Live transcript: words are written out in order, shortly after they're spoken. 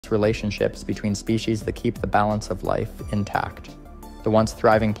complex relationships between species that keep the balance of life intact. The once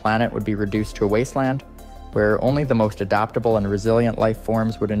thriving planet would be reduced to a wasteland, where only the most adaptable and resilient life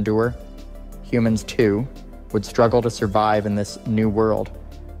forms would endure. Humans, too, would struggle to survive in this new world.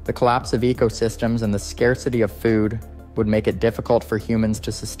 The collapse of ecosystems and the scarcity of food would make it difficult for humans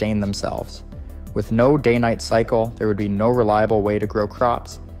to sustain themselves. With no day-night cycle, there would be no reliable way to grow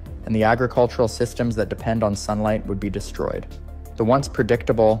crops, and the agricultural systems that depend on sunlight would be destroyed. The once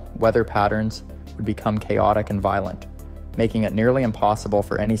predictable weather patterns would become chaotic and violent, making it nearly impossible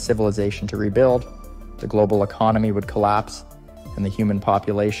for any civilization to rebuild. The global economy would collapse, and the human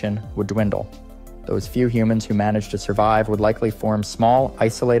population would dwindle. Those few humans who managed to survive would likely form small,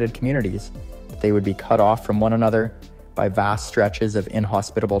 isolated communities, but they would be cut off from one another by vast stretches of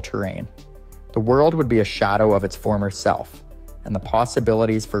inhospitable terrain. The world would be a shadow of its former self, and the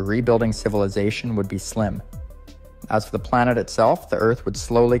possibilities for rebuilding civilization would be slim. As for the planet itself, the Earth would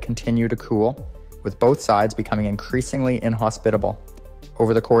slowly continue to cool, with both sides becoming increasingly inhospitable.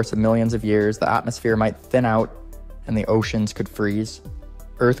 Over the course of millions of years, the atmosphere might thin out and the oceans could freeze.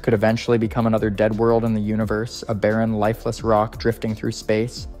 Earth could eventually become another dead world in the universe, a barren, lifeless rock drifting through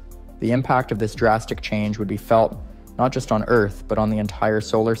space. The impact of this drastic change would be felt not just on Earth, but on the entire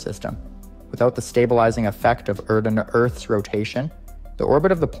solar system. Without the stabilizing effect of Earth's rotation, the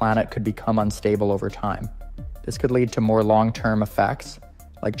orbit of the planet could become unstable over time. This could lead to more long-term effects,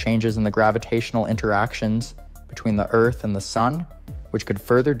 like changes in the gravitational interactions between the Earth and the Sun, which could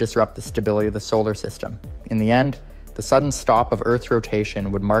further disrupt the stability of the solar system. In the end, the sudden stop of Earth's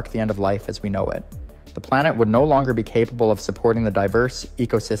rotation would mark the end of life as we know it. The planet would no longer be capable of supporting the diverse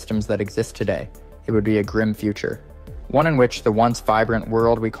ecosystems that exist today. It would be a grim future, one in which the once vibrant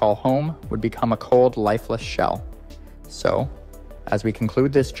world we call home would become a cold, lifeless shell. So, as we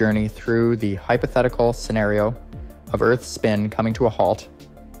conclude this journey through the hypothetical scenario of Earth's spin coming to a halt,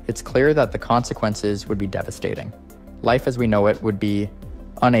 it's clear that the consequences would be devastating. Life as we know it would be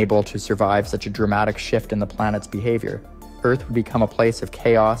unable to survive such a dramatic shift in the planet's behavior. Earth would become a place of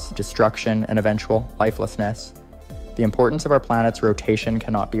chaos, destruction, and eventual lifelessness. The importance of our planet's rotation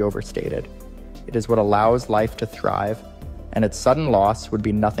cannot be overstated. It is what allows life to thrive, and its sudden loss would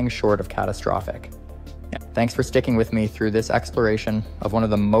be nothing short of catastrophic. Thanks for sticking with me through this exploration of one of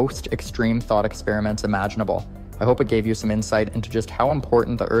the most extreme thought experiments imaginable. I hope it gave you some insight into just how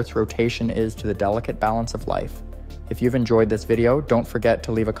important the Earth's rotation is to the delicate balance of life. If you've enjoyed this video, don't forget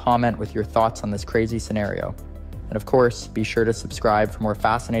to leave a comment with your thoughts on this crazy scenario. And of course, be sure to subscribe for more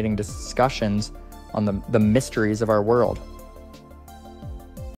fascinating discussions on the mysteries of our world.